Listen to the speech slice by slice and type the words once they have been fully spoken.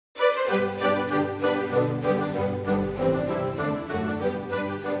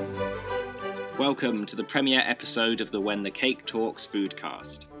welcome to the premiere episode of the When the Cake Talks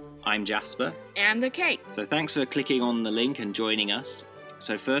Foodcast. I'm Jasper. And the cake. So thanks for clicking on the link and joining us.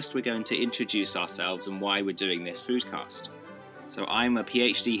 So first we're going to introduce ourselves and why we're doing this foodcast. So I'm a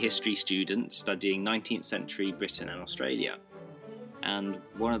PhD history student studying 19th century Britain and Australia. And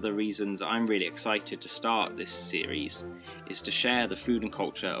one of the reasons I'm really excited to start this series is to share the food and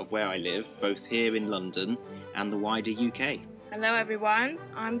culture of where I live, both here in London and the wider UK. Hello everyone,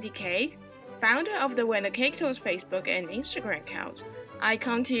 I'm DK, founder of the When the Cake Talks Facebook and Instagram accounts. I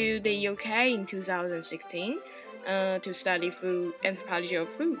come to the UK in 2016 to study food anthropology of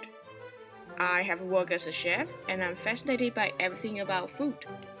food. I have worked as a chef and I'm fascinated by everything about food.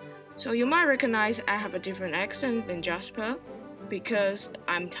 So you might recognize I have a different accent than Jasper because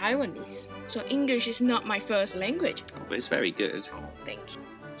I'm Taiwanese. So English is not my first language. Oh, but it's very good. Oh, thank you.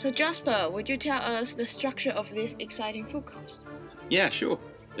 So Jasper, would you tell us the structure of this exciting foodcast? Yeah, sure.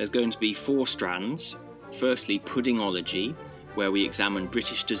 There's going to be 4 strands. Firstly, puddingology, where we examine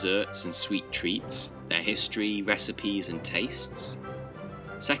British desserts and sweet treats, their history, recipes and tastes.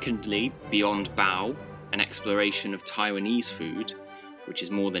 Secondly, beyond bao, an exploration of Taiwanese food, which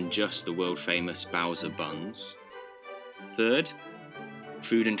is more than just the world-famous Baozi buns. Third,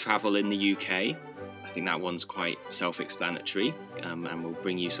 food and travel in the UK. I think that one's quite self-explanatory, and we'll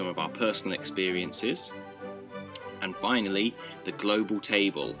bring you some of our personal experiences. And finally, the global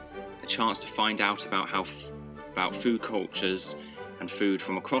table, a chance to find out about food cultures and food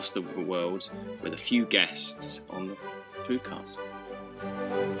from across the world with a few guests on the foodcast.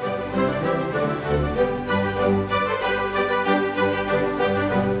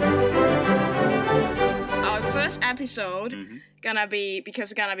 Episode gonna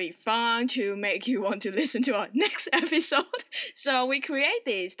be fun to make you want to listen to our next episode. So we create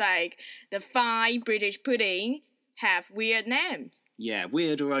this like the 5 British pudding have weird names. Yeah,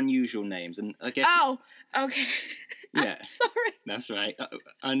 weird or unusual names, and I guess. Oh, okay. Yeah, sorry. That's right.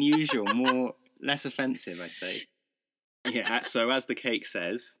 Unusual, less offensive, I'd say. Yeah. So as the cake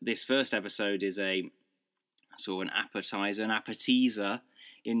says, this first episode is a sort of an appetizer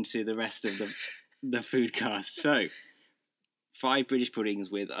into the rest of the foodcast. So, 5 British puddings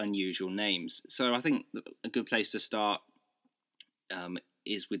with unusual names. So I think a good place to start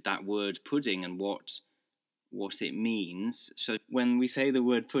is with that word pudding and what it means. So when we say the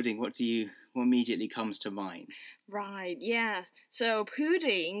word pudding, what immediately comes to mind? Right, yeah. So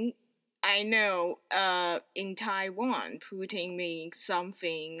pudding, I know in Taiwan, pudding means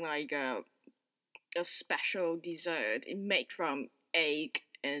something like a special dessert made from egg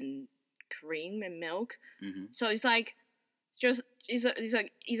and cream and milk. Mm-hmm. So it's like it's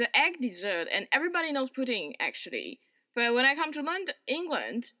an egg dessert, and everybody knows pudding actually. But when I come to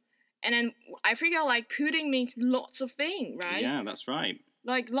England, and then I figure out like pudding means lots of things, right? Yeah, that's right.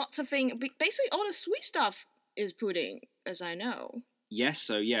 Like lots of things. Basically, all the sweet stuff is pudding, as I know. Yes,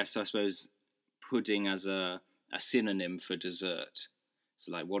 I suppose pudding as a synonym for dessert.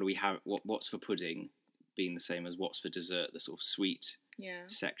 So like, what do we have? What's for pudding being the same as what's for dessert? The sort of sweet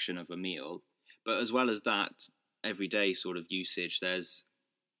section of a meal. But as well as that, everyday sort of usage, there's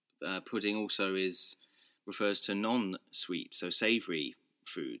pudding also refers to non-sweet, so savoury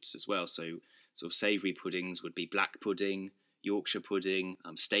foods as well. So sort of savoury puddings would be black pudding, Yorkshire pudding,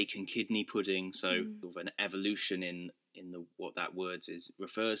 steak and kidney pudding. So sort of an evolution in what that word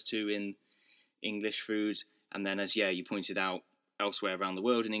refers to in English food. And then as you pointed out, elsewhere around the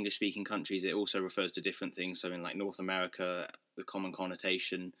world in English-speaking countries, it also refers to different things. So in like North America, the common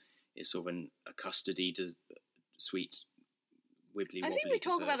connotation is sort of a custardy sweet wibbly wobbly. I think we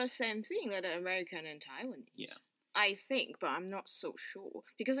talk dessert. about the same thing, like the American and Taiwan. Yeah. I think, but I'm not so sure.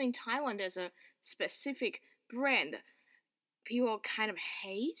 Because in Taiwan, there's a specific brand people kind of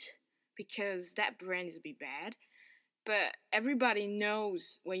hate because that brand is a bit bad. But everybody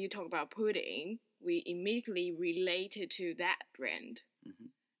knows when you talk about pudding, we immediately relate it to that brand. Mm-hmm.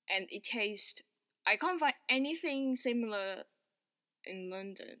 And it tastes... I can't find anything similar in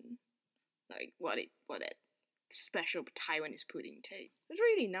London, like what that special Taiwanese pudding tastes. It's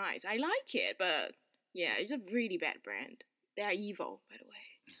really nice. I like it, but yeah, it's a really bad brand. They are evil, by the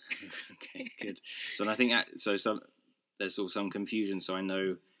way. Okay, good. So, and I think there's also some confusion. So I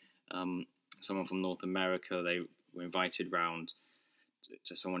know someone from North America, they were invited round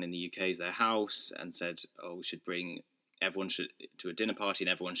to someone in the UK's their house and said, "Oh, everyone should to a dinner party,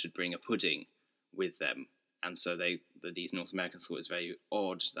 and everyone should bring a pudding with them." And so these North Americans thought it was very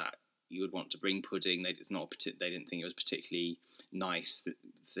odd that you would want to bring pudding. They didn't think it was a particularly nice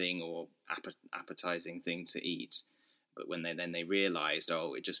thing or appetizing thing to eat. But when they realised,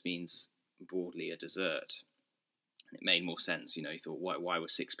 it just means broadly a dessert. And it made more sense, you thought, why were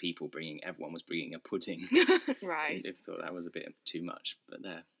 6 people everyone was bringing a pudding? Right. I thought that was a bit too much, but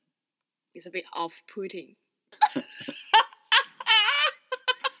there. It's a bit off-putting.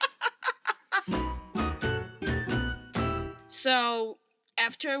 So,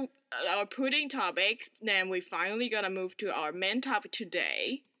 after our pudding topic, then we finally gonna move to our main topic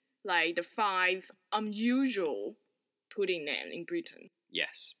today, like the 5 unusual pudding names in Britain.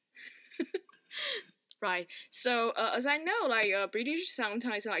 Yes. Right. So, as I know, like British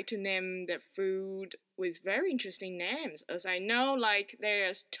sometimes like to name their food with very interesting names. As I know, like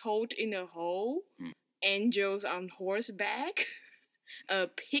there's toad in a hole, angels on horseback, a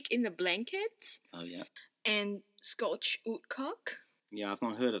pig in the blankets. Oh yeah. And Scotch woodcock. Yeah, I've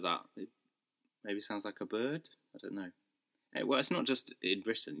not heard of that. It maybe sounds like a bird. I don't know. Well, it's not just in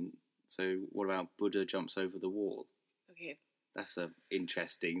Britain. So, what about Buddha jumps over the wall? Okay. That's an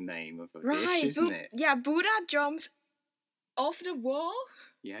interesting name of a dish, isn't it? Yeah, Buddha jumps off the wall.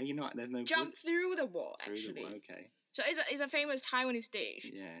 Yeah, there's no jump through the wall. Through actually. The wall, okay. So it's a famous Taiwanese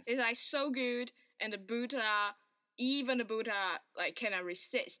dish. Yes. It's like so good, and even the Buddha like cannot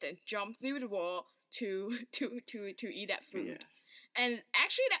resist and jump through the wall to eat that food. Yeah. And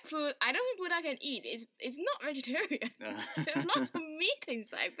actually, that food, I don't think Buddha can eat. It's not vegetarian. There's lots of meat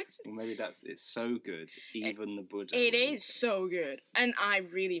inside. Well, maybe it's so good, even the Buddha. It is so good. And I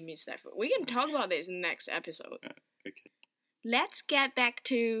really miss that food. We can talk about this in the next episode. Okay. Let's get back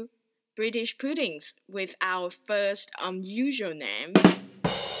to British puddings with our first unusual name.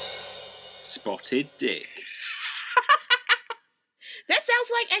 Spotted Dick. That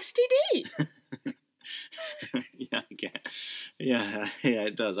sounds like STD. Yeah,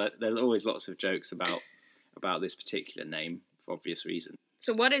 it does. There's always lots of jokes about this particular name for obvious reasons.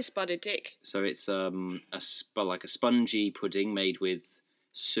 So what is spotted dick? So it's like a spongy pudding made with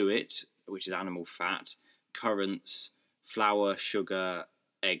suet, which is animal fat, currants, flour, sugar,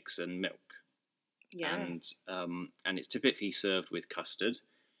 eggs, and milk. Yeah. And it's typically served with custard,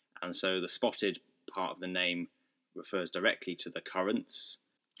 and so the spotted part of the name refers directly to the currants.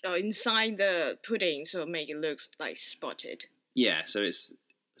 Oh, inside the pudding, so make it look like spotted. Yeah, so I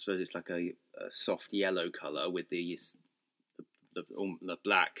suppose it's like a soft yellow colour with the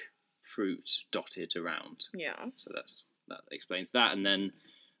black fruit dotted around. Yeah. So that explains that, and then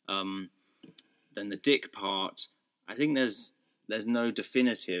the dick part. I think there's no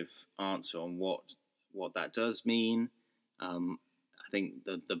definitive answer on what that does mean. I think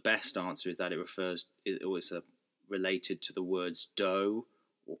the best answer is that it was related to the words dough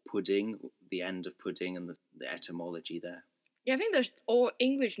or pudding, the end of pudding, and the etymology there. Yeah, I think there's all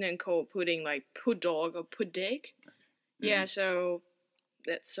English name called pudding, like pud dog or pud dick. Mm. Yeah, so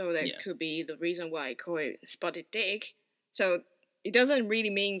that could be the reason why I call it spotted dick. So it doesn't really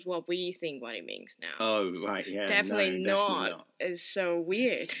mean what we think what it means now. Oh, right, yeah. Definitely not. It's so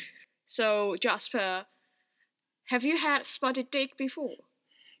weird. So, Jasper, have you had spotted dick before?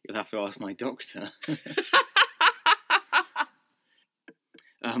 You'll have to ask my doctor.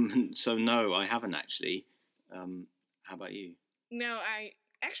 So no, I haven't actually. How about you? No, I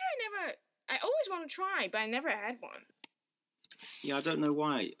always want to try, but I never had one. Yeah, I don't know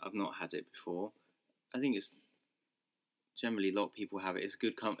why I've not had it before. I think it's generally a lot of people have it.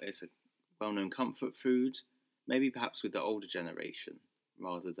 It's a well-known comfort food. Maybe perhaps with the older generation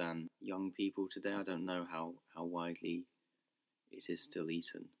rather than young people today. I don't know how widely it is still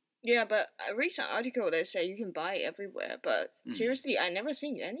eaten. Yeah, but a recent article they say you can buy it everywhere, but seriously, I never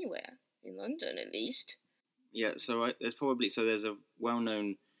seen it anywhere, in London at least. Yeah, so there's a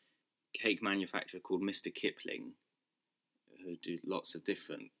well-known cake manufacturer called Mr. Kipling who do lots of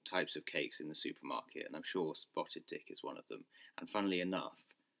different types of cakes in the supermarket, and I'm sure Spotted Dick is one of them. And funnily enough,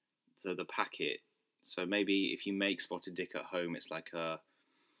 so the packet, so maybe if you make Spotted Dick at home, it's like a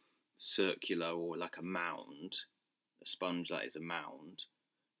circular or like a mound, a sponge that is a mound.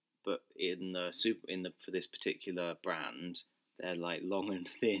 But for this particular brand, they're like long and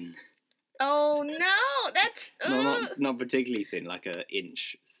thin. Oh no, that's not particularly thin, like an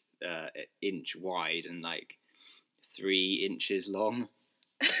inch wide and like 3 inches long.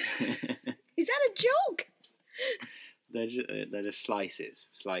 Is that a joke? They're just slices.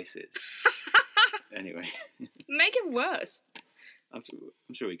 Anyway, make it worse. I'm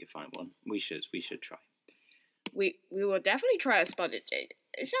sure we could find one. We should try. We will definitely try a spotted dick.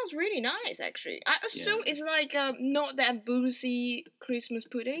 It sounds really nice, actually. I assume it's like not that boozy Christmas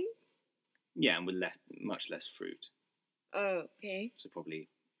pudding. Yeah, and with much less fruit. Oh, okay. So probably.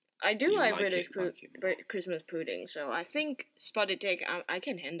 I do like British Christmas pudding, so I think spotted dick I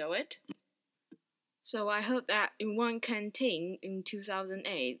can handle it. So I heard that in one canteen in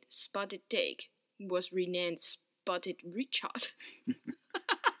 2008, spotted dick was renamed Spotted Richard.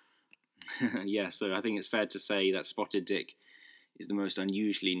 Yeah, so I think it's fair to say that Spotted Dick is the most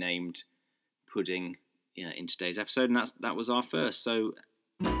unusually named pudding in today's episode, and that was our first. So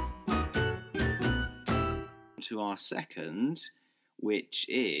to our second, which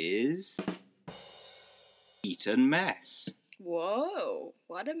is Eton Mess. Whoa,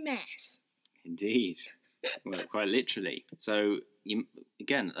 what a mess. Indeed. Well, quite literally. So,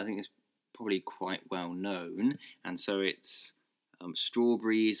 again, I think it's probably quite well known, and so it's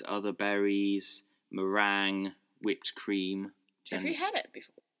strawberries, other berries, meringue, whipped cream. Have you had it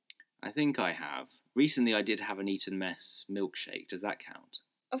before? I think I have. Recently I did have an Eton Mess milkshake. Does that count?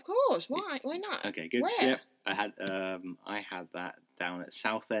 Of course. Why? Why not? Okay, good. Where? Yep. I had that down at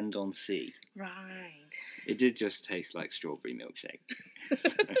Southend-on-Sea. Right. It did just taste like strawberry milkshake.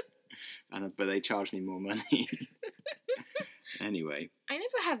 But they charged me more money. Anyway. I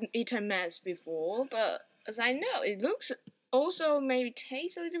never have eaten mess before, but as I know, it looks also maybe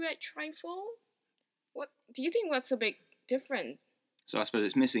tastes a little bit like trifle. What do you think? What's a big difference? So I suppose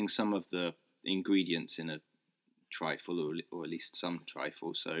it's missing some of the ingredients in a trifle, or at least some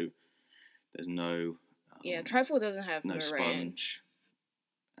trifle. So there's no. Trifle doesn't have no meringue. Sponge.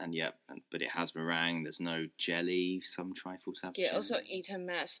 And but it has meringue. There's no jelly. Some trifles have. Yeah. Jelly. Also, Eton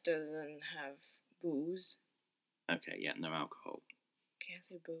Mess doesn't have booze. Okay. Yeah. No alcohol. Can I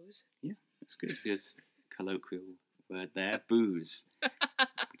say booze? Yeah, that's good. Good colloquial word there. Booze,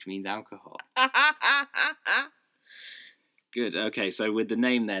 which means alcohol. Good. Okay. So with the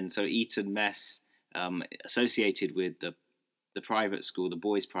name then, so Eton Mess, associated with the private school, the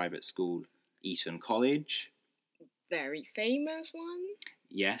boys' private school, Eton College. Very famous one.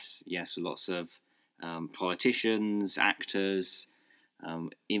 Yes, with lots of politicians, actors,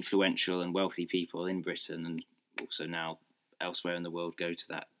 influential and wealthy people in Britain, and also now elsewhere in the world go to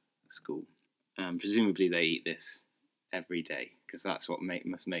that school. Presumably they eat this every day, because that's what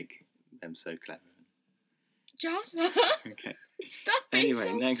must make them so clever. Jasper! Okay. Stop being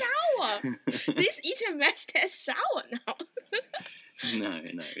so sour! This Eton Mess tastes sour now. No,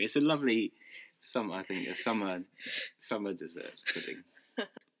 it's a lovely summer dessert pudding.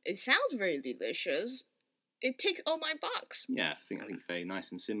 It sounds very delicious. It ticks all my boxes. Yeah, I think very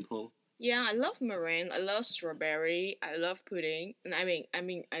nice and simple. Yeah, I love meringue. I love strawberry. I love pudding, and I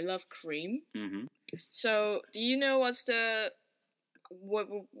mean, I love cream. Mm-hmm. So, do you know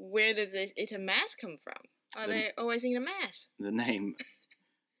where does this Eton Mess come from? Are they always in a mess? The name.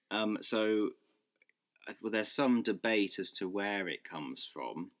 There's some debate as to where it comes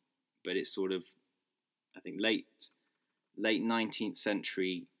from, but it's sort of, I think, late 19th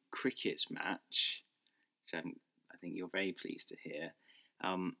century cricket match, which I think you're very pleased to hear,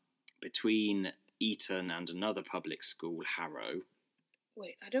 between Eton and another public school, Harrow.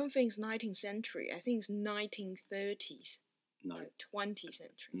 Wait, I don't think it's 19th century. I think it's 1930s. No. 20th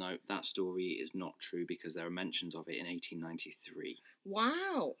century. No, that story is not true, because there are mentions of it in 1893.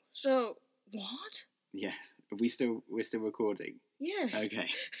 Wow. So, what? Yes. We're still recording? Yes. Okay.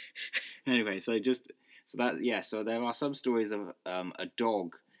 Anyway, so there are some stories of a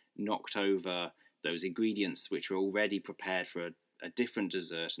dog knocked over those ingredients which were already prepared for a different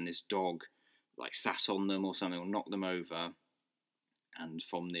dessert, and this dog sat on them or something, or knocked them over, and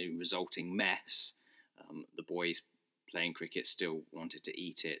from the resulting mess, the boys playing cricket still wanted to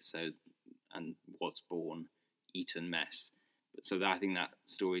eat it, and was born Eton Mess. So I think that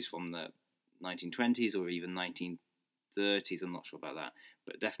story's from the 1920s or even 1930s. I'm not sure about that,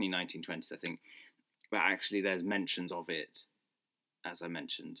 but definitely 1920s, I think. But actually, there's mentions of it, as I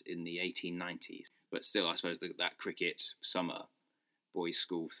mentioned, in the 1890s. But still, I suppose that cricket summer boys'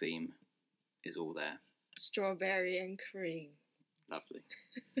 school theme is all there. Strawberry and cream. Lovely.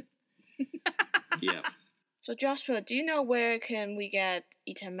 Yeah. So Joshua, do you know where can we get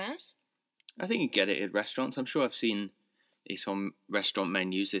Eton Mess? I think you can get it at restaurants. I'm sure I've seen it on restaurant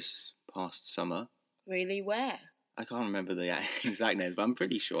menus this past summer. Really, where? I can't remember the exact names, but I'm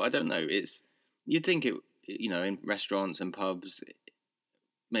pretty sure. I don't know. You'd think it, in restaurants and pubs,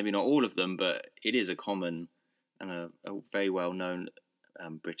 maybe not all of them, but it is a common and a very well-known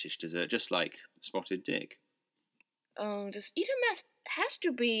British dessert, just like Spotted Dick. Does Eton Mess has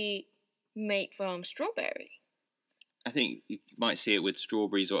to be made from strawberry? I think you might see it with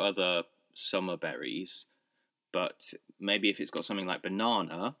strawberries or other summer berries, but maybe if it's got something like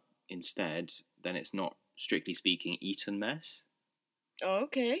banana instead, then it's not, strictly speaking, Eton Mess. Oh,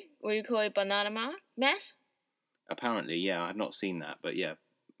 okay. Will you call it banana mess? Apparently, yeah. I've not seen that, but yeah,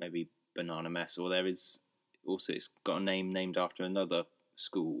 maybe banana mess. Or there is also, it's got a name named after another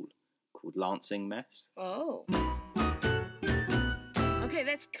school called Lancing Mess. Oh. Okay,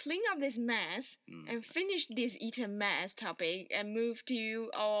 let's clean up this mess and finish this eaten mess topic and move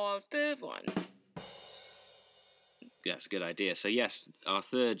to our third one. That's a good idea. So yes, our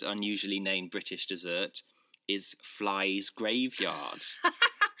third unusually named British dessert is Fly's Graveyard.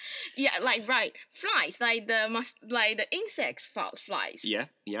 Yeah, right. Flies, like the insect flies. Yeah.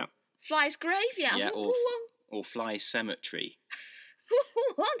 Fly's Graveyard. Yeah, or Fly's Cemetery. Who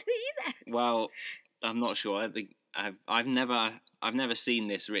want to eat that? Well, I'm not sure. I think I've never seen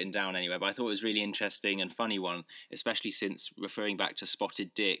this written down anywhere, but I thought it was really interesting and funny one, especially since referring back to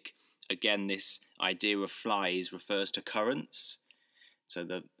Spotted Dick. Again, this idea of flies refers to currants. So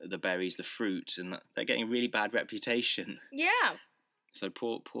the berries, the fruit, and they're getting a really bad reputation. Yeah. So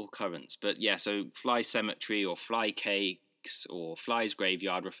poor currants. But yeah, so Fly's Cemetery or fly cakes or Fly's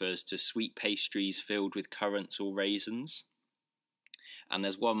Graveyard refers to sweet pastries filled with currants or raisins. And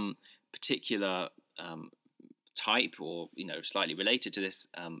there's one particular type, or slightly related to this,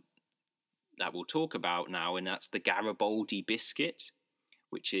 that we'll talk about now, and that's the Garibaldi biscuit,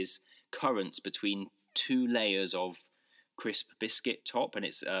 which is currants between two layers of crisp biscuit top, and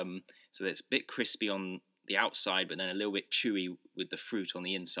it's so it's a bit crispy on the outside, but then a little bit chewy with the fruit on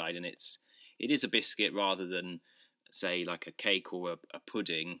the inside, and it is a biscuit rather than, say, like a cake or a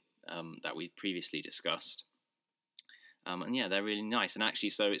pudding that we previously discussed. And yeah, they're really nice, and actually,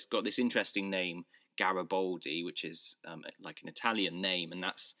 so it's got this interesting name, Garibaldi, which is like an Italian name, and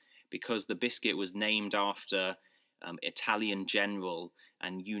that's because the biscuit was named after Italian general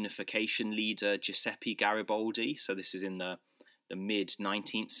and unification leader Giuseppe Garibaldi. So this is in the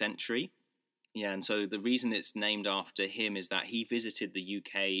mid-19th century. Yeah, and so the reason it's named after him is that he visited the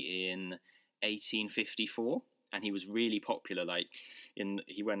UK in 1854, and he was really popular.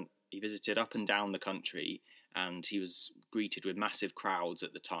 He visited up and down the country, and he was greeted with massive crowds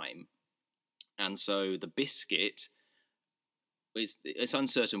at the time. And so the biscuit, it's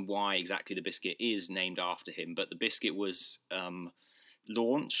uncertain why exactly the biscuit is named after him, but the biscuit was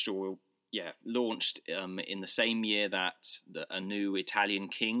launched in the same year that a new Italian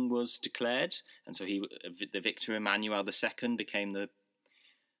king was declared, and so the Victor Emmanuel II became the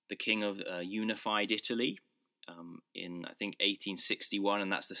king of unified Italy in, I think, 1861,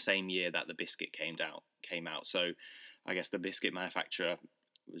 and that's the same year that the biscuit came out. So I guess the biscuit manufacturer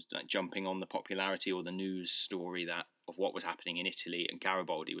was jumping on the popularity or the news story of what was happening in Italy, and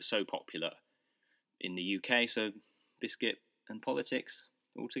Garibaldi was so popular in the UK, so biscuit and politics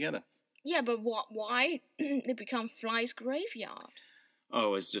all together. Yeah, but why it become Fly's Graveyard?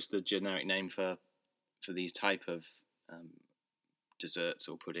 Oh, it's just a generic name for these type of desserts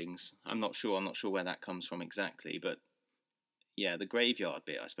or puddings. I'm not sure where that comes from exactly, but yeah, the graveyard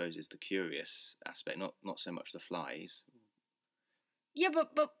bit, I suppose, is the curious aspect, not so much the flies. Yeah,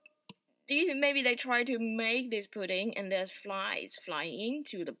 but do you think maybe they try to make this pudding and there's flies flying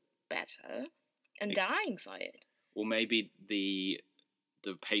into the batter and dying inside it? Or maybe the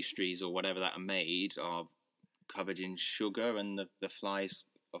pastries or whatever that are made are covered in sugar, and the flies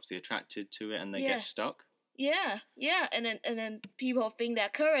obviously attracted to it, and they get stuck. Yeah, and then people think they're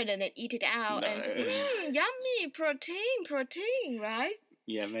currant and then eat it out and say, yummy, protein, right?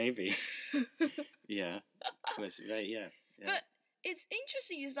 Yeah, maybe. Yeah, yeah. But it's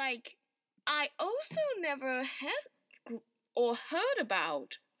interesting. It's like I also never had or heard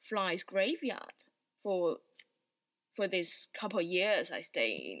about Fly's Graveyard for this couple of years I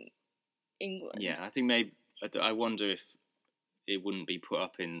stay in England. Yeah, I think I wonder if it wouldn't be put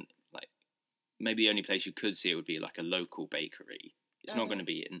up in, like, maybe the only place you could see it would be like a local bakery. It's not going to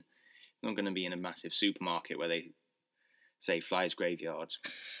be in a massive supermarket where they say Fly's Graveyard,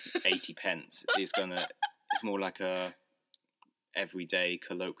 80 pence. It's more like a everyday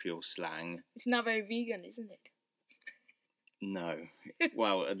colloquial slang. It's not very vegan, isn't it? No.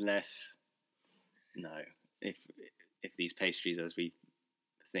 Well, if these pastries, as we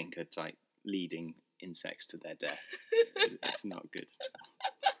think, are like leading insects to their death, it's not good at all.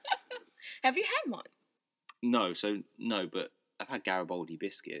 Have you had one? No, but I've had Garibaldi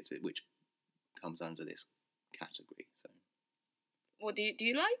biscuit, which comes under this category. So, well, do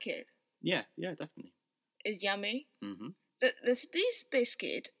you like it? Yeah, definitely. It's yummy. Mm-hmm. Does this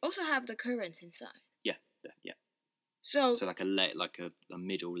biscuit also have the currants inside? Yeah. So like a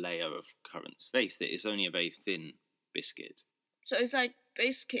middle layer of currants. Very thin. It's only a very thin biscuit. So it's like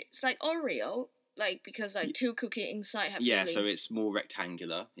biscuit. It's like Oreo, like because like two cookies inside have. Yeah, so it's more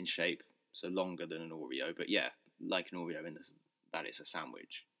rectangular in shape, so longer than an Oreo. But yeah, like an Oreo in that it's a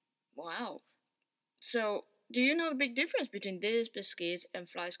sandwich. Wow. So do you know the big difference between this biscuit and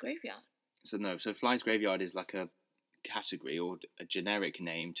Fly's Graveyard? So Fly's Graveyard is like a category or a generic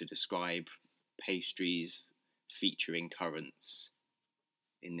name to describe pastries featuring currants.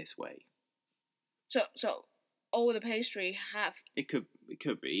 in this way. So all the pastry have... It could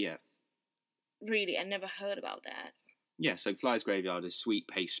be, yeah. Really, I never heard about that. Yeah, so Fly's Graveyard is sweet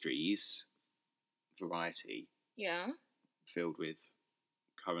pastries variety. Yeah. Filled with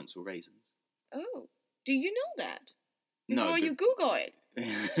currants or raisins. Oh, do you know that? No, Before you Google it.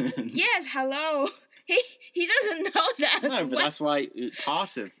 Yes, hello. He doesn't know that. No, but that's why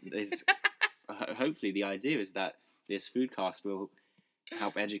part of this. Hopefully, the idea is that this foodcast will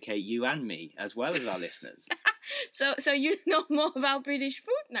help educate you and me as well as our listeners. So you know more about British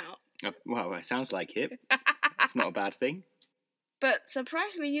food now. Well, it sounds like it. It's not a bad thing. But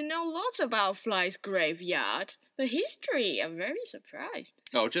surprisingly, you know lots about Fly's Graveyard. The history, I'm very surprised.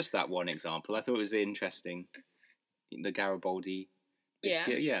 Oh, just that one example. I thought it was interesting. The Garibaldi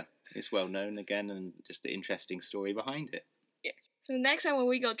biscuit, yeah, it's well known again, and just an interesting story behind it. Yeah. So next time when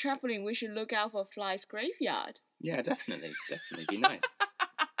we go traveling, we should look out for Fly's Graveyard. Yeah, definitely be nice.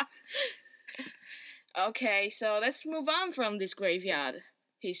 Okay, so let's move on from this graveyard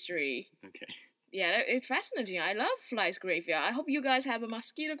history. Okay. Yeah, it's fascinating. I love Fly's Graveyard. I hope you guys have a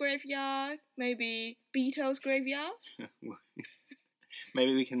mosquito graveyard, maybe beetles graveyard.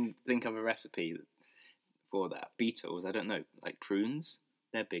 Maybe we can think of a recipe for that. Beetles, I don't know, like prunes.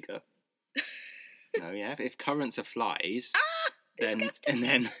 They're bigger. No, yeah. If currants are flies,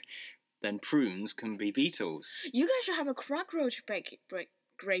 then prunes can be beetles. You guys should have a cockroach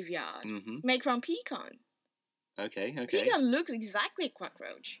graveyard. Mm-hmm. Made from pecan. Okay. Pecan looks exactly like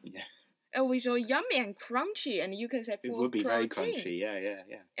cockroach. Yeah. It was so yummy and crunchy, and you can say full It would be protein. very crunchy,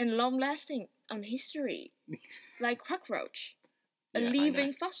 yeah. And long-lasting on history, like cockroach, a Yeah,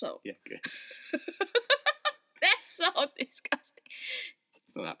 living fossil. Yeah, good. That's so disgusting.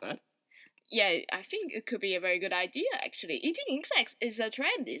 It's not that bad. Yeah, I think it could be a very good idea, actually. Eating insects is a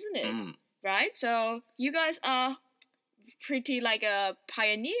trend, isn't it? Mm. Right? So you guys are pretty like a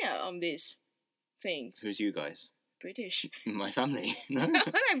pioneer on these things. Who's you guys? British. My family. No?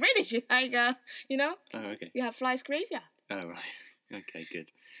 I'm British. Like, you know? Oh, okay. You have Fly's Graveyard. Oh, right. Okay,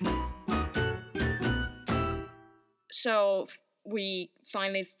 good. So we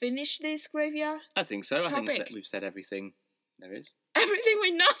finally finished this graveyard? I think so. Topic. I think that we've said everything there is. Everything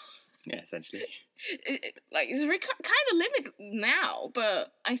we know. Yeah, essentially. It's kind of limited now,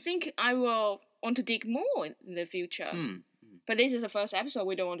 but I think I will want to dig more in the future. But this is the first episode.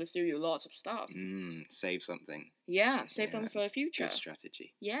 We don't want to throw you lots of stuff. Save something. Yeah, save them for the future. Good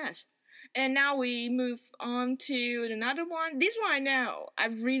strategy. Yes. And now we move on to another one. This one I know. I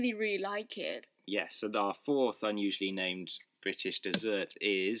really, really like it. Yes, so our fourth unusually named British dessert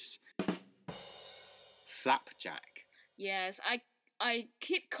is flapjack. Yes, I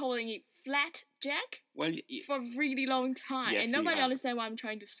keep calling it flatjack for a really long time, yes, and nobody understands what I'm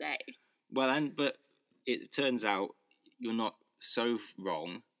trying to say. Well, but it turns out you're not so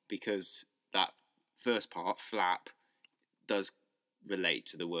wrong, because that first part, flap, does relate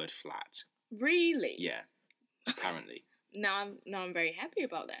to the word flat. Really? Yeah, apparently. Now I'm very happy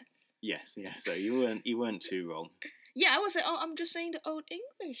about that. Yes, yeah. So you weren't too wrong. Yeah, I was saying, I'm just saying the old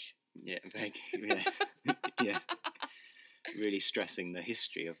English. Yeah, yeah. Yes. Really stressing the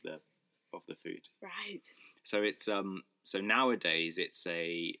history of the food. Right. So it's so nowadays it's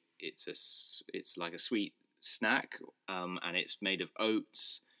like a sweet snack, and it's made of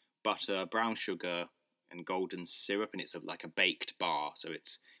oats, butter, brown sugar, and golden syrup, and it's like a baked bar, so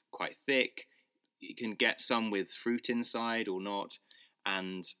it's quite thick. You can get some with fruit inside or not,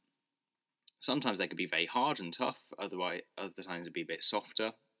 and sometimes they could be very hard and tough. Other times it'd be a bit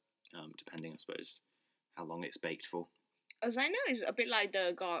softer, depending, I suppose, how long it's baked for. As I know, it's a bit like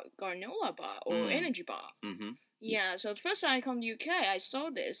the granola bar or energy bar. Mm-hmm. Yeah. So the first time I come to UK, I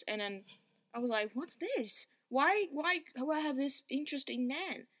saw this, and then I was like, "What's this? Why do I have this interesting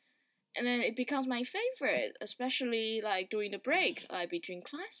name?" And then it becomes my favorite, especially like during the break, like between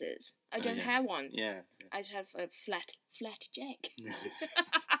classes. I just had one. Yeah. I just have a flat jack.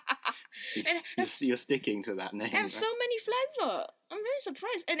 You're sticking to that name. It has so many flavor. I'm very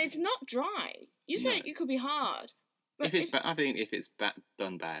surprised, and it's not dry. You said it could be hard. But I think if it's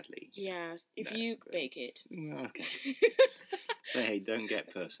done badly. Yeah, if you bake it. Well, okay. But hey, don't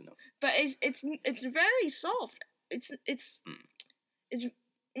get personal. But it's very soft. It's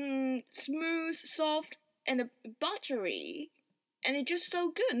smooth, soft, and buttery, and it's just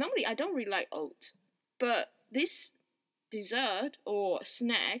so good. Normally, I don't really like oats, but this dessert or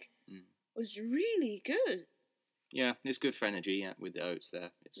snack was really good. Yeah, it's good for energy. Yeah, with the oats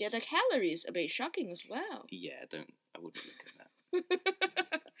there. Yeah, the calories a bit shocking as well. Yeah, I wouldn't look at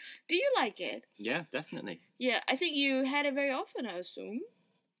that. Do you like it? Yeah, definitely. Yeah, I think you had it very often, I assume.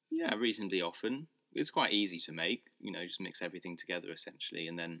 Yeah, reasonably often. it's quite easy to make. You know, just mix everything together essentially,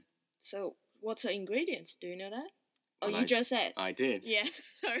 and then. So, what's the ingredients? Do you know that? Oh, Well, you just said. I did. Yes.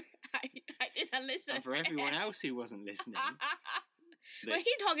 Sorry, I didn't listen. And for everyone else who wasn't listening. But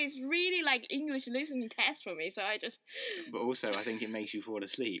he talk is really like English listening test for me, so I just. But also, I think it makes you fall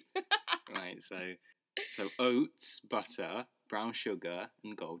asleep. Right. So oats, butter, brown sugar,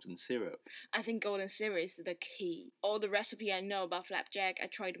 and golden syrup. I think golden syrup is the key. All the recipe I know about flapjack, I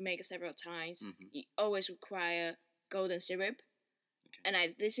tried to make it several times. Mm-hmm. You always require golden syrup, and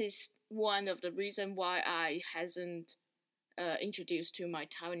this is one of the reasons why I hasn't introduced to my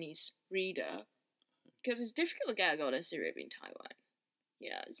Taiwanese reader, because it's difficult to get golden syrup in Taiwan.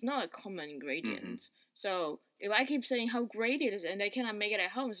 Yeah, it's not a common ingredient. Mm-hmm. So if I keep saying how great it is and they cannot make it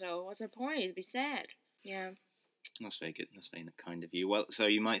at home, so what's the point? It'd be sad. Yeah. That's very good. That's very kind of you. Well, so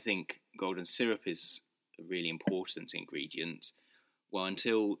you might think golden syrup is a really important ingredient. Well,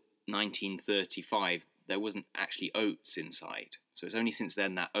 until 1935, there wasn't actually oats inside. So it's only since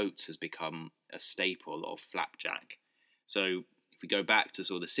then that oats has become a staple of flapjack. So if we go back to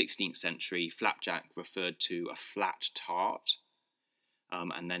sort of the 16th century, flapjack referred to a flat tart.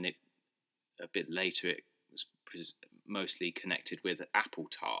 And then a bit later, it was mostly connected with apple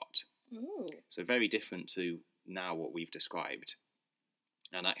tart. Ooh. So very different to now what we've described.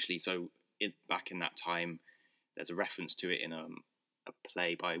 And actually, back in that time, there's a reference to it in a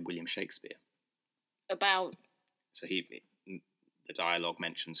play by William Shakespeare. About? So the dialogue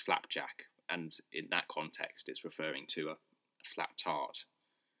mentions flapjack, and in that context, it's referring to a flat tart.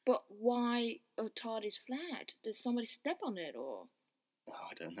 But why a tart is flat? Did somebody step on it, or? Oh,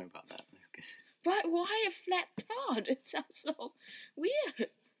 I don't know about that. But why a flat tart? It sounds so weird.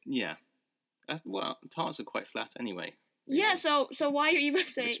 Yeah. Well, tarts are quite flat anyway. Really. Yeah, so why you even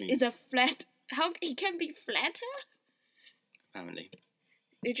say it's a flat... How it can be flatter? Apparently.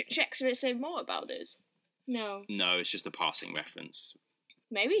 Did Shakespeare say more about this? No. No, it's just a passing reference.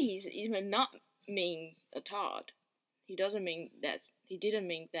 Maybe he's even not mean a tart. He didn't mean that's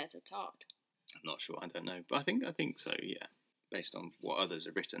a tart. I'm not sure. I don't know, but I think so. Yeah. Based on what others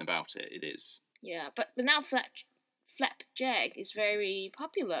have written about it, it is. Yeah, but now flapjack is very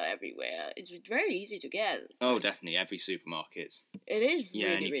popular everywhere. It's very easy to get. Oh, definitely, every supermarket. It is. Yeah,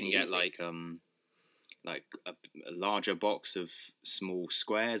 really, and you really can get easy. like a larger box of small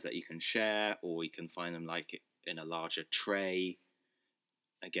squares that you can share, or you can find them like in a larger tray.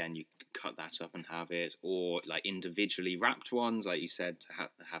 Again, you can cut that up and have it, or like individually wrapped ones, like you said, to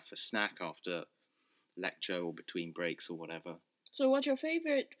have for snack after lecture or between breaks or whatever. So what's your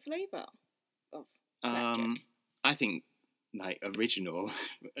favorite flavour of flapjack? I think like original.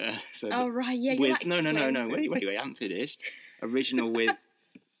 Oh right, yeah. With, like no. Wait, I haven't finished. Original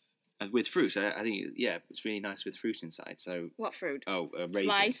with fruit. So I think it's really nice with fruit inside. So what fruit? Oh,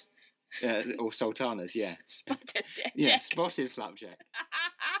 raisins. Or sultanas. Yeah. Spotted jack. Yeah, spotted flapjack.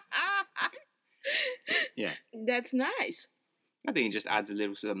 Yeah. That's nice. I think it just adds a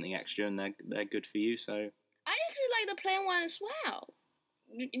little something extra, and they're good for you. So I actually like the plain one as well.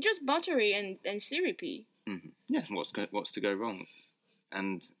 Just buttery and syrupy. Mm-hmm. Yeah, what's to go wrong?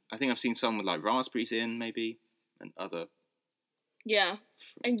 And I think I've seen some with like raspberries in, maybe, and other. Yeah,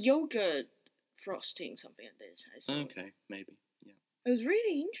 and yogurt frosting, something like this. I saw. Okay, maybe. Yeah. It was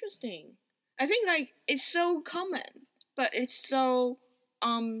really interesting. I think like it's so common, but it's so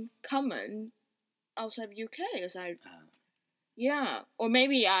common outside of UK as I. Yeah, or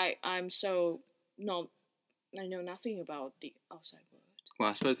maybe I'm so not. I know nothing about the outside world. Well,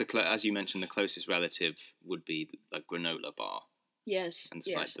 I suppose as you mentioned, the closest relative would be like granola bar. Yes, and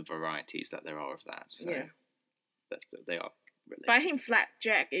it's like the varieties that there are of that. So yeah, they are related. But I think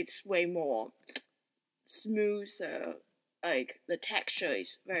flapjack it's way more smoother. Like the texture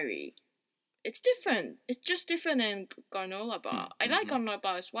is it's different. It's just different than granola bar. I like granola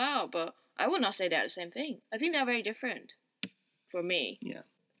bar as well, but I would not say they're the same thing. I think they're very different. For me, yeah,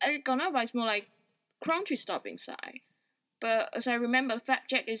 I think granola bar is more like crunchy stuff inside. But as I remember,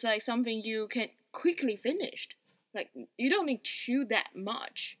 flapjack is like something you can quickly finish. Like you don't need to chew that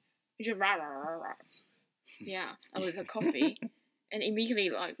much. You just rah, rah, rah, rah. Yeah, and with a coffee, and immediately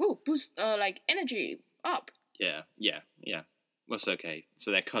like boost like energy up. Yeah. Well, it's okay.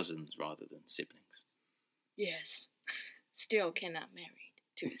 So they're cousins rather than siblings. Yes, still cannot marry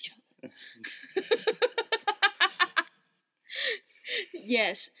to each other.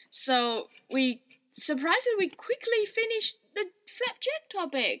 Yes, so we surprisingly quickly finished the flapjack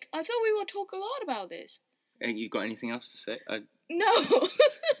topic. I thought we would talk a lot about this. You got anything else to say? No.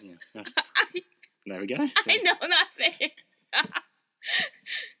 Yeah, there we go. So. I know nothing.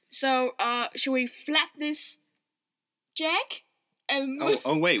 So, should we flap this jack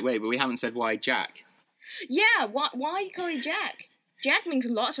Wait, but we haven't said why Jack. Yeah, why you call it Jack? Jack means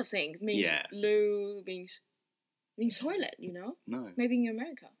lots of things. Means loo, means toilet, you know? No. Maybe in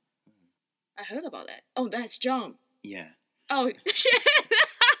America. I heard about that. Oh, that's John. Yeah. Oh, shit.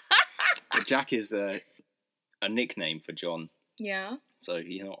 But Jack is a nickname for John. Yeah. So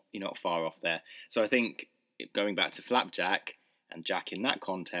you're not far off there. So I think going back to Flapjack and Jack in that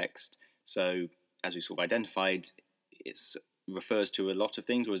context, so as we sort of identified, it refers to a lot of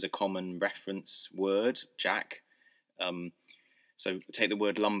things, or is a common reference word, Jack. So take the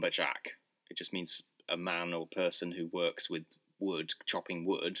word lumberjack. It just means a man or person who works with wood, chopping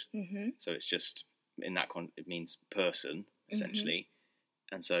wood. Mm-hmm. So it's just, in that it means person, essentially.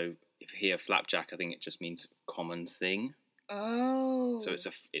 Mm-hmm. And so if you hear flapjack, I think it just means common thing. Oh. So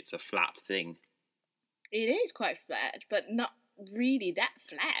it's a flat thing. It is quite flat, but not really that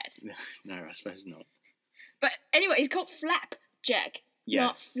flat. No, I suppose not. But anyway, it's called flapjack,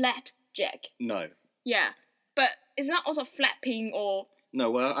 not flat jack. No. Yeah, but it's not also flapping or...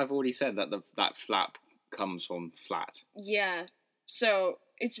 No, well, I've already said that that flap comes from flat. Yeah, so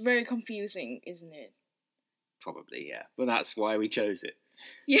it's very confusing, isn't it? Probably, yeah. But that's why we chose it.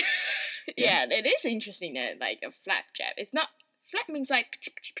 Yeah. Yeah, it is interesting that, like, a flapjack. It's not... Flap means like...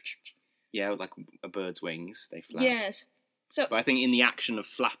 Yeah, like a bird's wings, they flap. Yes. So, but I think in the action of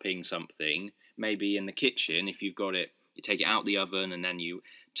flapping something, maybe in the kitchen, if you've got it, you take it out the oven and then you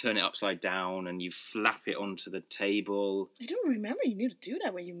turn it upside down and you flap it onto the table. I don't remember you need to do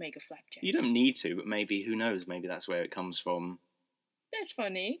that when you make a flapjack. You don't need to, but maybe, who knows, maybe that's where it comes from. That's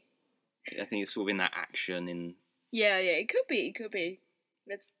funny. I think it's sort of in that action in... Yeah, it could be.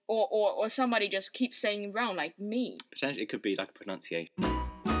 Or somebody just keeps saying wrong, like me. Potentially, it could be like a pronunciation.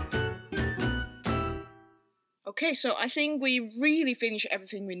 Okay, so I think we really finished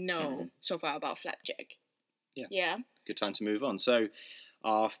everything we know so far about flapjack. Yeah. Good time to move on. So,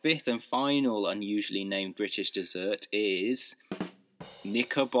 our fifth and final unusually named British dessert is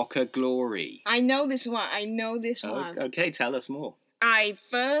Knickerbocker Glory. I know this one. Okay, tell us more.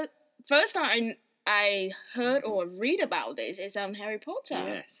 First time I heard or read about this is on Harry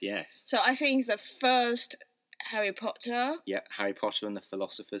Potter. Yes. So I think it's the first Harry Potter. Yeah, Harry Potter and the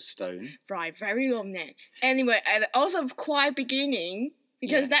Philosopher's Stone. Right, very long name. Anyway, and also quite beginning,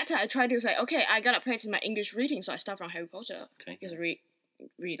 because that time I tried to say, okay, I gotta practice my English reading, so I start from Harry Potter. Okay. Because I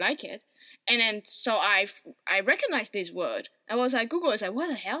really like it. And then, so I recognized this word. I was like, Google is like, what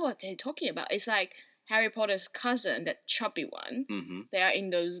the hell are they talking about? It's like Harry Potter's cousin, that chubby one. Mm-hmm. They are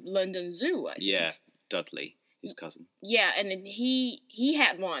in the London Zoo, I think. Yeah, Dudley, his cousin. Yeah, and then he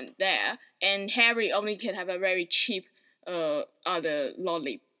had one there, and Harry only can have a very cheap other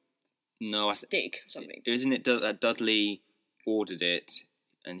lolly stick or something. Isn't it that Dudley ordered it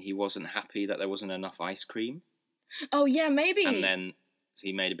and he wasn't happy that there wasn't enough ice cream? Oh, yeah, maybe. And then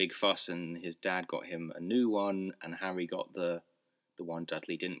he made a big fuss and his dad got him a new one and Harry got the one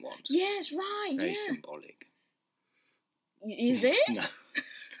Dudley didn't want. Yes, right, Very symbolic. Is it? No.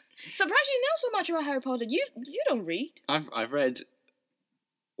 Surprised you know so much about Harry Potter. You don't read. I've read,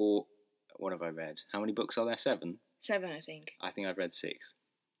 or what have I read? How many books are there? 7? 7, I think. I think I've read 6.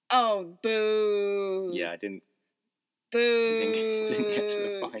 Oh, boo! Yeah, I didn't. Boo! Didn't get to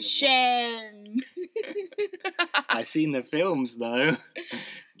the final. Shame. I've seen the films though.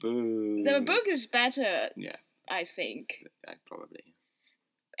 Boo. The book is better. Yeah. I think. Probably.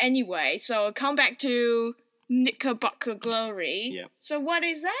 Anyway, so come back to Knickerbocker Glory. Yeah. So what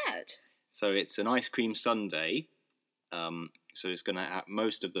is that? So it's an ice cream sundae. So it's going to have,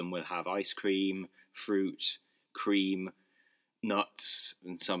 most of them will have ice cream, fruit, cream, nuts,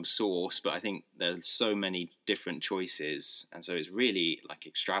 and some sauce. But I think there's so many different choices, and so it's really like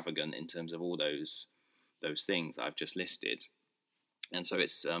extravagant in terms of all those things that I've just listed. And so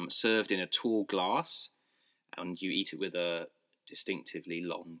it's served in a tall glass, and you eat it with a distinctively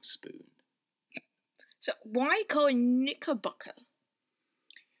long spoon. So why call it Knickerbocker?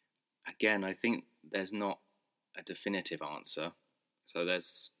 Again, I think there's not a definitive answer. So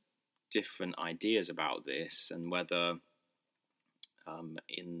there's different ideas about this and whether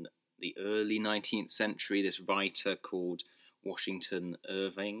in the early 19th century, this writer called Washington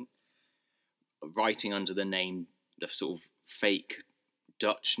Irving, writing under the sort of fake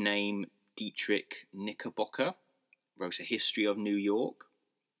Dutch name Dietrich Knickerbocker, wrote a history of New York,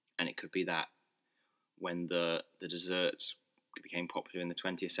 and it could be that when the dessert became popular in the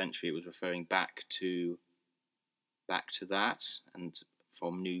 20th century, it was referring back to that, and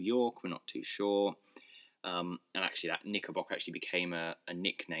from New York, we're not too sure. And actually, that Knickerbocker actually became a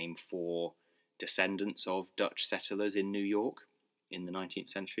nickname for descendants of Dutch settlers in New York in the 19th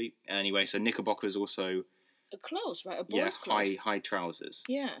century. Anyway, so Knickerbocker is also a clothes, right? A boy's clothes. high trousers.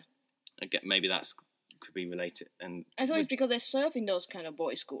 Yeah. Again, maybe that's could be related. And I thought it's because they serve in those kind of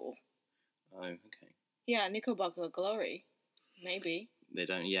boys' school. Oh, okay. Yeah, Knickerbocker Glory, maybe. They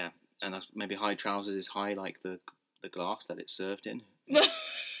don't. Yeah, and maybe high trousers is high like the glass that it's served in.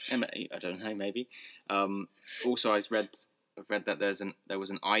 I don't know. Maybe. Also, I've read that there was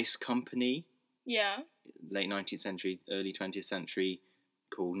an ice company. Yeah. Late 19th century, early 20th century,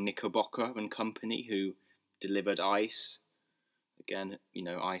 called Knickerbocker and Company, who delivered ice. Again,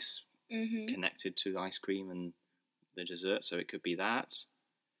 ice connected to ice cream and the dessert, so it could be that.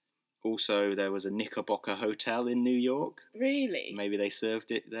 Also, there was a Knickerbocker Hotel in New York. Really? Maybe they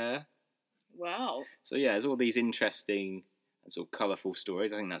served it there. Wow. So yeah, there's all these interesting and sort of colourful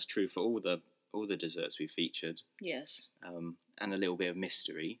stories. I think that's true for all the desserts we've featured. Yes. And a little bit of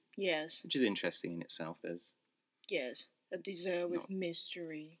mystery. Yes. Which is interesting in itself. There's. Yes, a dessert with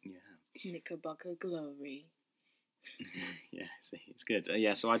mystery. Yeah. Knickerbocker Glory. Yeah, see, it's good.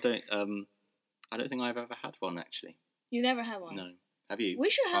 So I don't think I've ever had one actually. You never had one? No. Have you? We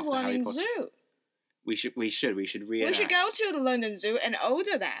should have one in zoo. We should reenact. We should go to the London Zoo and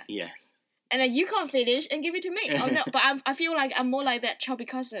order that. Yes. And then you can't finish and give it to me. Oh no, but I feel like I'm more like that chubby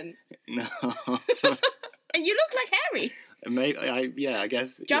cousin. No. And you look like Harry. Maybe I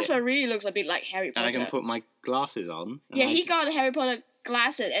guess. Jasper really looks a bit like Harry Potter. And I can put my glasses on. Yeah, he got Harry Potter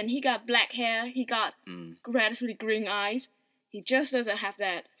glasses, and he got black hair. He got relatively green eyes. He just doesn't have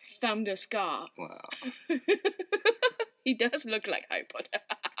that thunder scar. Wow. He does look like Harry Potter.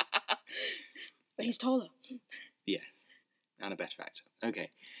 But he's taller. Yes. And a better actor. Okay.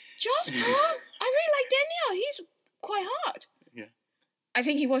 Jasper! I really like Daniel. He's quite hot. Yeah. I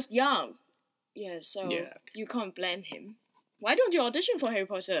think he was young. Yeah, so you can't blame him. Why don't you audition for Harry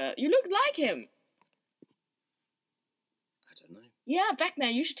Potter? You look like him. I don't know. Yeah, back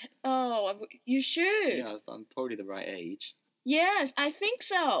then you should. You should. Yeah, I'm probably the right age. Yes, I think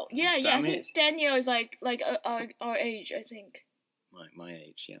so. Yeah, I think Daniel is like our age. I think. My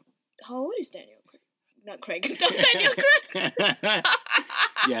age, yeah. How old is Daniel? Not Craig. Not Daniel Craig.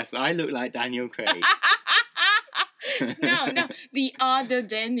 Yes, I look like Daniel Craig. No, the other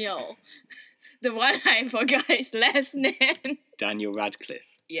Daniel. The one I forgot his last name. Daniel Radcliffe.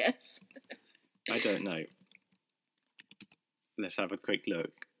 Yes. I don't know. Let's have a quick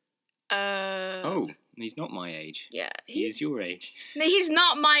look. Oh, he's not my age. Yeah. He is your age. He's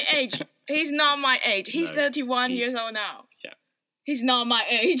not my age. He's not my age. He's 31 years old now. Yeah. He's not my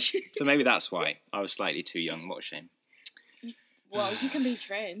age. So maybe that's why. I was slightly too young. What a shame. Well, you can be his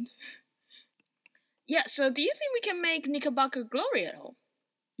friend. Yeah, so do you think we can make Knickerbocker Glory at home?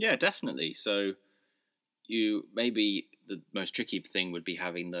 Yeah, definitely. So maybe the most tricky thing would be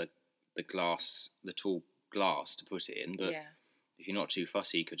having the tall glass to put it in, but if you're not too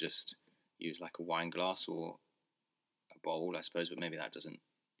fussy, you could just use like a wine glass or a bowl, I suppose, but maybe that doesn't,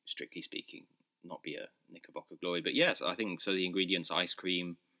 strictly speaking, not be a Knickerbocker Glory. But yes, I think so. The ingredients: ice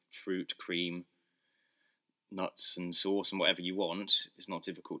cream, fruit, cream, nuts and sauce and whatever you want is not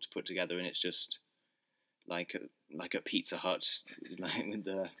difficult to put together, and it's just like a Pizza Hut, like with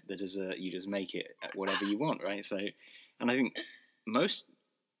the dessert, you just make it whatever you want, right? So, and I think most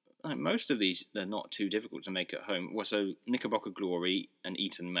of these, they're not too difficult to make at home. Well, so Knickerbocker Glory and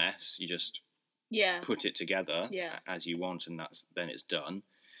Eton Mess, you just put it together as you want, and then it's done.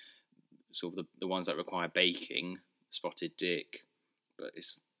 Sort of the ones that require baking, Spotted Dick, but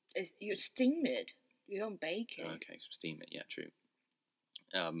you steam it. You don't bake it. Okay, steam it. Yeah, true.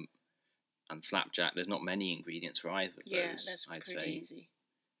 And Flapjack, there's not many ingredients for either of those. Yeah, that's pretty easy.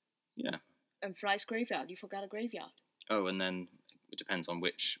 Yeah. And Fly's Graveyard, you forgot a graveyard. Oh, and then it depends on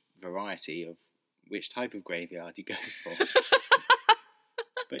which type of graveyard you go for.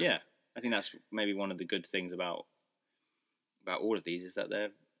 But yeah, I think that's maybe one of the good things about all of these is that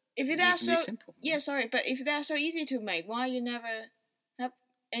they're simple. Yeah, sorry, but if they're so easy to make, why you never have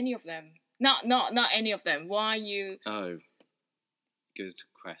any of them? Not any of them. Why you? Oh, good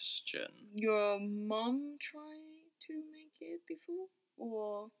question. Your mom tried to make it before,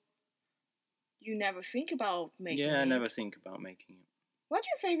 or you never think about making it? Yeah, I never think about making it. What's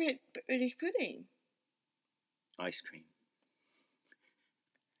your favorite British pudding? Ice cream.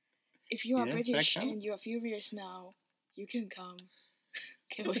 If you are British and you are furious now, you can come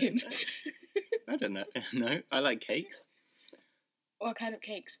kill him. I don't know. No, I like cakes. What kind of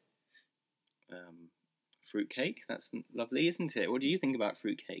cakes? Fruit cake. That's lovely, isn't it? What do you think about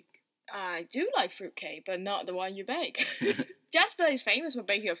fruit cake? I do like fruit cake, but not the one you bake. Jasper is famous for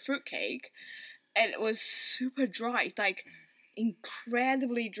baking a fruit cake, and it was super dry. It's like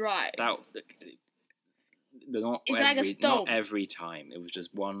incredibly dry. Not every time. It was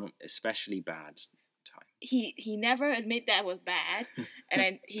just one especially bad time. he never admit that was bad, and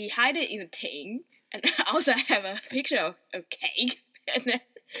then he hide it in a tin, and also have a picture of cake, and then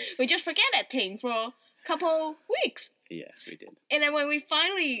we just forget that tin for a couple weeks. Yes, we did. And then when we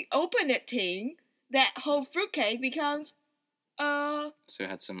finally open that tin, that whole fruitcake becomes So it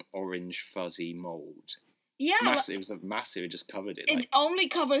had some orange fuzzy mold. Yeah, it was massive. It just covered it. It only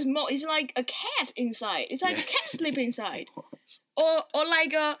covers mold. It's like a cat inside. It's like a cat sleep inside, or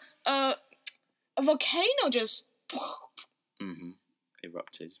like a volcano just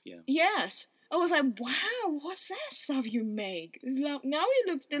erupted. Yeah. Yes, I was like, wow, what's that stuff you make? Now it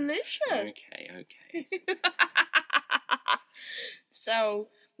looks delicious. Okay. So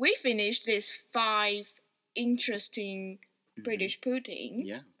we finished this 5 interesting British pudding.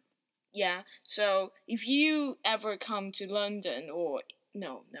 Yeah. Yeah, so if you ever come to London, or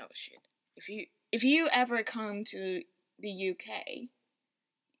if you ever come to the UK,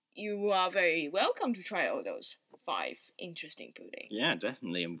 you are very welcome to try all those 5 interesting puddings. Yeah,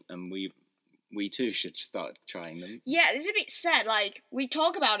 definitely, and we too should start trying them. Yeah, it's a bit sad. Like, we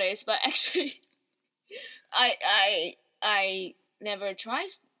talk about this, but actually, I never tried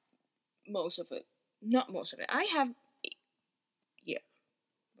most of it. Not most of it. I have.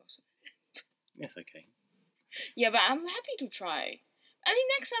 Yes, okay. Yeah, but I'm happy to try. I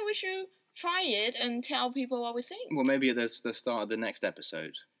think next time we should try it and tell people what we think. Well, maybe at the start of the next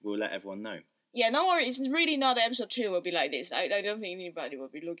episode, we'll let everyone know. Yeah, no worry. It's really not episode 2 will be like this. I don't think anybody will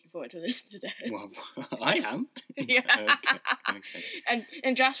be looking forward to listen to that. Well, I am. Yeah. Okay.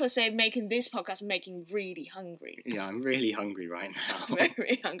 And Jasper said making this podcast making really hungry. Yeah, I'm really hungry right now.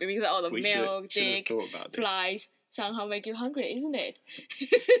 Very hungry because all the milk, dick, flies somehow make you hungry, isn't it?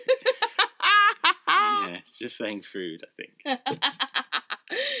 Yeah, it's just saying food, I think.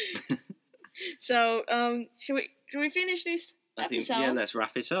 So, should we finish this episode? Yeah, let's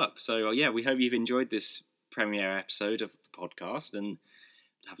wrap it up. So, we hope you've enjoyed this premiere episode of the podcast and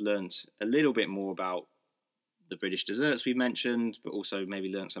have learnt a little bit more about the British desserts we mentioned, but also maybe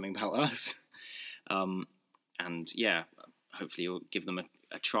learnt something about us. And yeah, hopefully you'll give them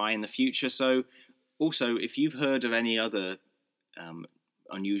a try in the future. So, also, if you've heard of any other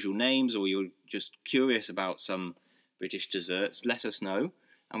unusual names, or you're just curious about some British desserts, let us know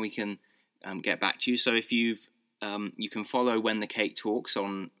and we can get back to you. So if you can follow When the Cake Talks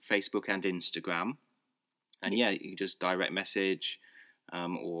on Facebook and Instagram, and you can just direct message,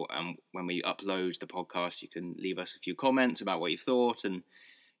 or when we upload the podcast, you can leave us a few comments about what you thought, and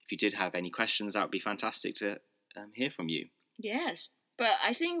if you did have any questions, that would be fantastic to hear from you. Yes, but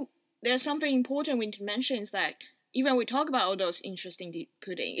I think there's something important we need to mention, is that even we talk about all those interesting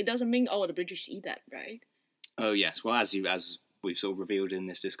pudding, it doesn't mean all the British eat that, right? Oh yes, well as we've sort of revealed in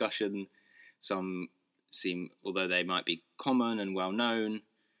this discussion, some seem, although they might be common and well known,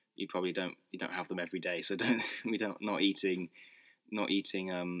 you don't have them every day. So not eating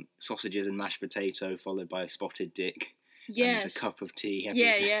sausages and mashed potato followed by a spotted dick. Yes. And a cup of tea every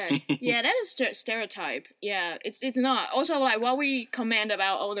day. Yeah, that is stereotype. Yeah, it's not. Also, like, what we comment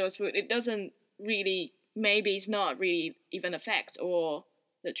about all those food, it doesn't really. Maybe it's not really even a fact or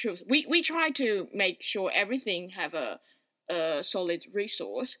the truth. We try to make sure everything have a solid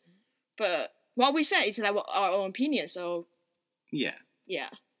resource, but what we say is like our own opinion. So yeah.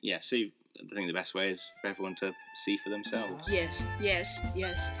 So I think the best way is for everyone to see for themselves. Yes.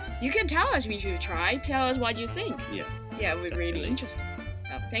 You can tell us if you try. Tell us what you think. Yeah, we're definitely really interested.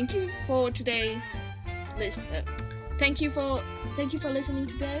 Thank you for today. Thank you for listening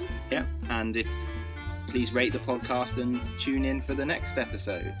today. Yeah, and please rate the podcast and tune in for the next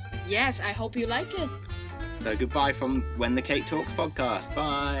episode. Yes, I hope you like it. So goodbye from When the Cake Talks podcast.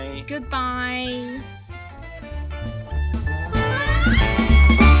 Bye. Goodbye.